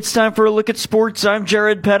It's time for a look at sports. I'm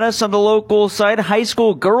Jared Pettis. On the local side, high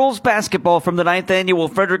school girls basketball from the 9th annual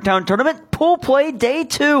Fredericktown Tournament, pool play day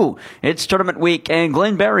 2. It's tournament week, and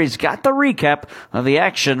Glenn Barry's got the recap of the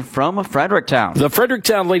action from Fredericktown. The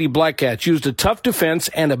Fredericktown Lady Blackcats used a tough defense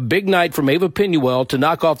and a big night from Ava Pinuel to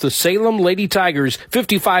knock off the Salem Lady Tigers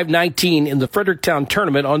 55-19 in the Fredericktown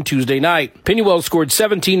Tournament on Tuesday night. Pinuel scored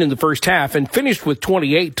 17 in the first half and finished with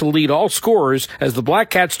 28 to lead all scorers as the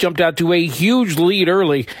Blackcats jumped out to a huge lead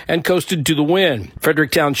early and coasted to the win.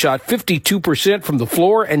 Fredericktown shot 52% from the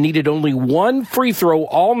floor and needed only one free throw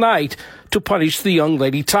all night to punish the young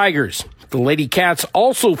Lady Tigers. The Lady Cats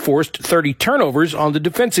also forced 30 turnovers on the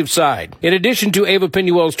defensive side. In addition to Ava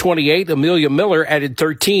Pinuel's 28, Amelia Miller added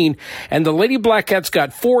 13, and the Lady Blackcats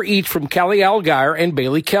got 4 each from Callie Algier and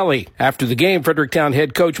Bailey Kelly. After the game, Fredericktown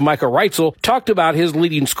head coach Micah Reitzel talked about his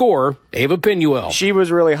leading scorer, Ava Pinuel. She was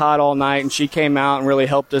really hot all night, and she came out and really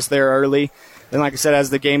helped us there early. And like I said, as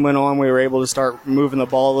the game went on, we were able to start moving the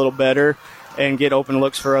ball a little better and get open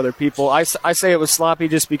looks for other people. I say it was sloppy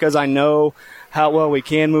just because I know how well we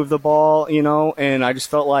can move the ball, and I just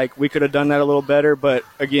felt like we could have done that a little better. But,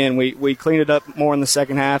 again, we cleaned it up more in the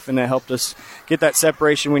second half, and that helped us get that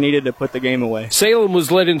separation we needed to put the game away. Salem was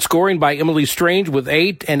led in scoring by Emily Strange with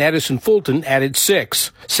 8, and Addison Fulton added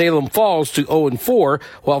 6. Salem falls to 0-4,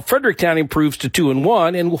 while Fredericktown improves to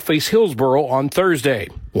 2-1 and will face Hillsboro on Thursday.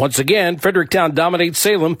 Once again, Fredericktown dominates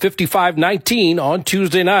Salem 55-19 on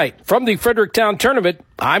Tuesday night. From the Fredericktown Tournament,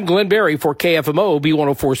 I'm Glenn Barry for KFMO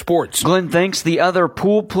B104 Sports. Glenn thanks. The other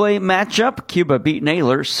pool play matchup, Cuba beat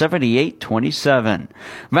Naylor 78-27.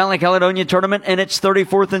 Valley Caledonia Tournament in its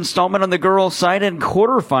 34th installment on the girls' side in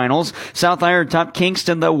quarterfinals. South Iron topped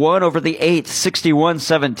Kingston the 1 over the 8th,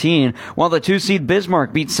 61-17, while the 2-seed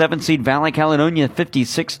Bismarck beat 7-seed Valley Caledonia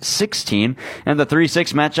 56-16. And the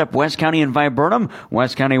 3-6 matchup, West County and Viburnum.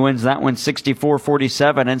 West County wins that one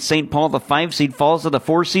 64-47, and St. Paul, the 5-seed, falls to the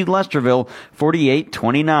 4-seed Lesterville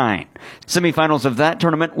 48-29. Semifinals of that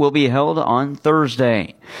tournament will be held on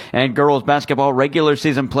Thursday. And girls basketball regular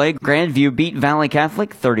season play, Grandview beat Valley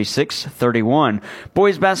Catholic 36-31.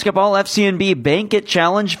 Boys basketball FCNB Banquet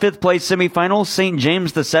Challenge 5th place semifinals, St.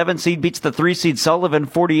 James, the 7-seed, beats the 3-seed Sullivan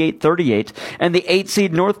 48-38, and the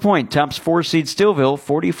 8-seed North Point tops 4-seed Stillville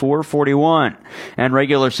 44-41. And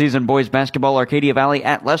regular season boys basketball, Arcadia Valley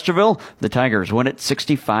at Lesterville, the Tigers win it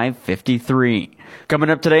 65-53. Coming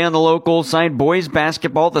up today on the local side, boys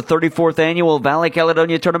basketball, the 34th annual Valley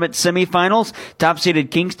Caledonia Tournament semifinals.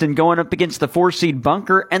 Top-seeded Kingston going up against the 4-seed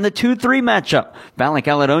Bunker, and the 2-3 matchup, Valley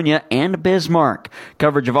Caledonia and Bismarck.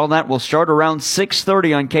 Coverage of all that will start around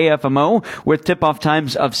 6:30 on KFMO with tip-off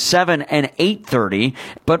times of 7 and 8:30.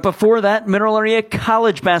 But before that, Mineral Area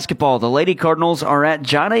College basketball. The Lady Cardinals are at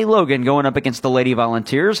John A. Logan going up against the Lady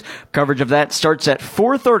Volunteers. Coverage of that starts at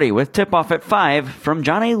 4:30 with tip-off at 5 from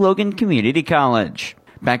John A. Logan Community College.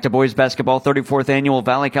 Back to boys basketball, 34th annual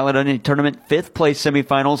Valley Caledonia Tournament 5th place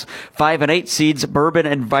semifinals. 5 and 8 seeds Bourbon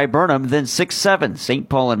and Viburnum, then 6-7 St.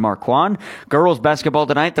 Paul and Marquand. Girls basketball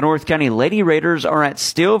tonight, the North County Lady Raiders are at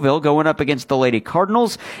Steelville going up against the Lady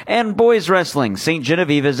Cardinals. And boys wrestling, St.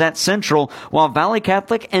 Genevieve is at Central, while Valley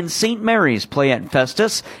Catholic and St. Mary's play at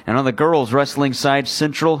Festus. And on the girls wrestling side,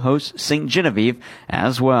 Central hosts St. Genevieve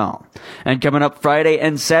as well. And coming up Friday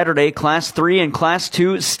and Saturday, Class 3 and Class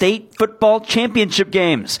 2 state football championship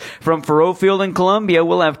games. From Faroe Field in Columbia,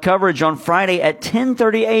 we'll have coverage on Friday at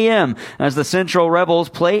 10:30 a.m. as the Central Rebels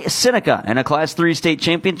play Seneca in a Class 3 state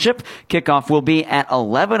championship. Kickoff will be at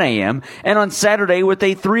 11 a.m. And on Saturday with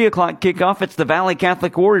a 3 o'clock kickoff, it's the Valley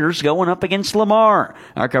Catholic Warriors going up against Lamar.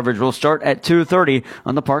 Our coverage will start at 2:30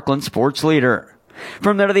 on the Parkland Sports Leader.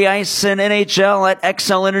 From there to the ice and NHL at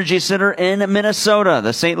Xcel Energy Center in Minnesota.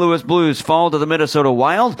 The St. Louis Blues fall to the Minnesota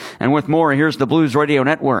Wild. And with more, here's the Blues Radio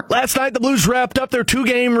Network. Last night, the Blues wrapped up their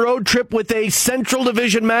 2-game road trip with a Central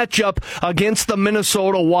Division matchup against the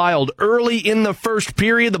Minnesota Wild. Early in the first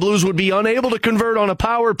period, the Blues would be unable to convert on a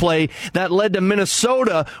power play that led to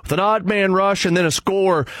Minnesota with an odd man rush and then a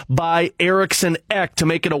score by Eriksson Ek to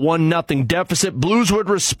make it a 1-0 deficit. Blues would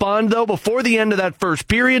respond, though, before the end of that first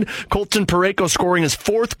period. Colton Parayko scoring his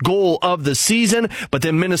 4th goal of the season, but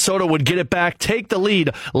then Minnesota would get it back, take the lead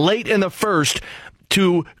late in the first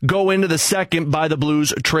to go into the second by the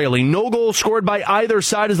Blues trailing. No goal scored by either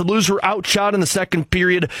side as the Blues were outshot in the second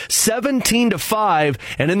period, 17-5.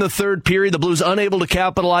 And in the third period, the Blues unable to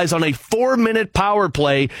capitalize on a 4-minute power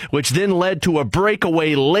play, which then led to a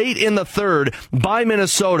breakaway late in the third by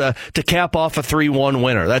Minnesota to cap off a 3-1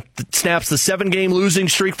 winner. That snaps the 7-game losing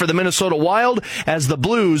streak for the Minnesota Wild as the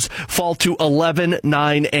Blues fall to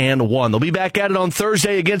 11-9-1. They'll be back at it on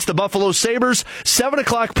Thursday against the Buffalo Sabres. 7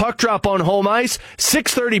 o'clock puck drop on home ice.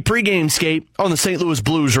 6:30 pregame skate on the St. Louis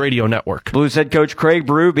Blues radio network. Blues head coach Craig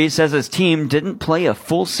Berube says his team didn't play a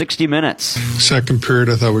full 60 minutes. Second period,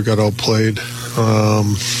 I thought we got outplayed.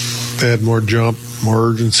 They had more jump, more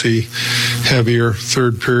urgency, heavier.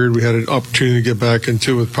 Third period, we had an opportunity to get back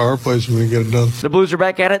into with power plays and we didn't get it done. The Blues are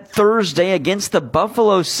back at it Thursday against the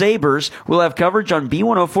Buffalo Sabres. We'll have coverage on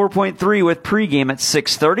B104.3 with pregame at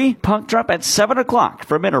 6:30. Puck drop at 7 o'clock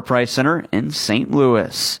from Enterprise Center in St.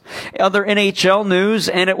 Louis. Other NHL news,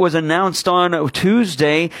 and it was announced on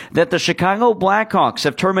Tuesday that the Chicago Blackhawks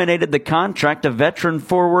have terminated the contract of veteran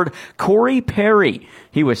forward Corey Perry.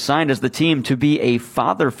 He was signed as the team to be a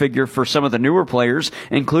father figure for some of the newer players,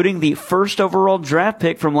 including the first overall draft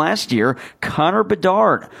pick from last year, Connor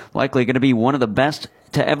Bedard, likely going to be one of the best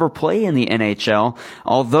to ever play in the NHL.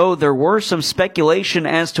 Although there were some speculation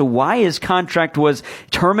as to why his contract was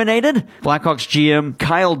terminated, Blackhawks GM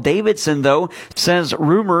Kyle Davidson, though, says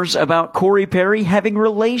rumors about Corey Perry having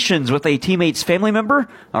relations with a teammate's family member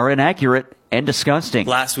are inaccurate and disgusting.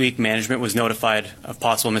 Last week, management was notified of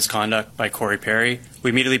possible misconduct by Corey Perry. We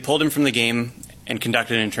immediately pulled him from the game and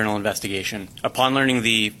conducted an internal investigation. Upon learning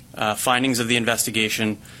the findings of the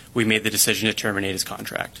investigation, we made the decision to terminate his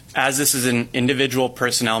contract. As this is an individual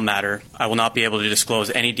personnel matter, I will not be able to disclose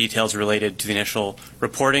any details related to the initial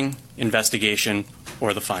reporting, investigation,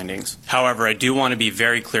 or the findings. However, I do want to be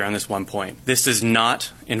very clear on this one point. This does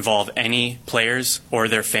not involve any players or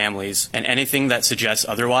their families, and anything that suggests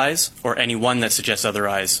otherwise, or anyone that suggests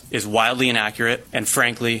otherwise, is wildly inaccurate, and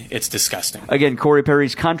frankly, it's disgusting. Again, Corey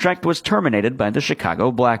Perry's contract was terminated by the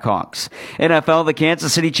Chicago Blackhawks. NFL, the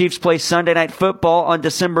Kansas City Chiefs play Sunday Night Football on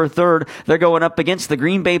December 3rd. They're going up against the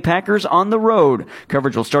Green Bay Packers on the road.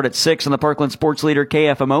 Coverage will start at 6 on the Parkland Sports Leader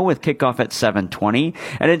KFMO with kickoff at 7:20.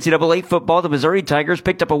 At NCAA football, the Missouri Tigers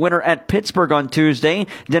picked up a winner at Pittsburgh on Tuesday.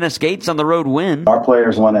 Dennis Gates on the road win. Our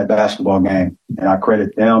players won that basketball game, and I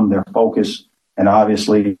credit them, their focus, and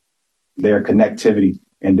obviously their connectivity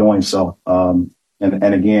in doing so. And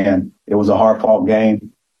again, it was a hard-fought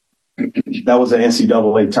game. That was an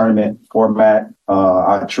NCAA tournament format.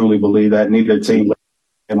 I truly believe that neither team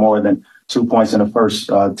had more than 2 points in the first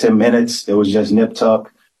 10 minutes. It was just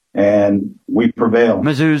nip-tuck, and we prevailed.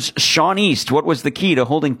 Mizzou's Sean East, what was the key to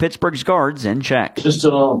holding Pittsburgh's guards in check? Just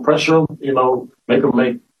to pressure them, make them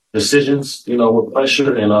make decisions, with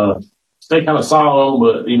pressure and stay kind of solid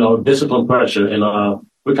on them, but, discipline pressure. And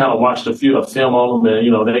we kind of watched a few film on them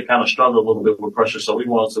and, they kind of struggle a little bit with pressure. So we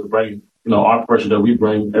wanted to bring, our pressure that we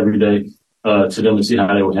bring every day to them to see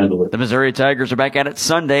how they would handle it. The Missouri Tigers are back at it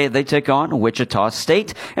Sunday. They take on Wichita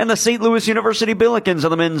State. And the St. Louis University Billikens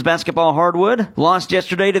on the men's basketball hardwood lost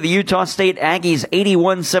yesterday to the Utah State Aggies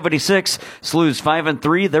 81-76. SLU's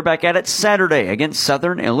 5-3. They're back at it Saturday against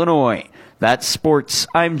Southern Illinois. That's sports.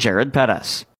 I'm Jared Pettis.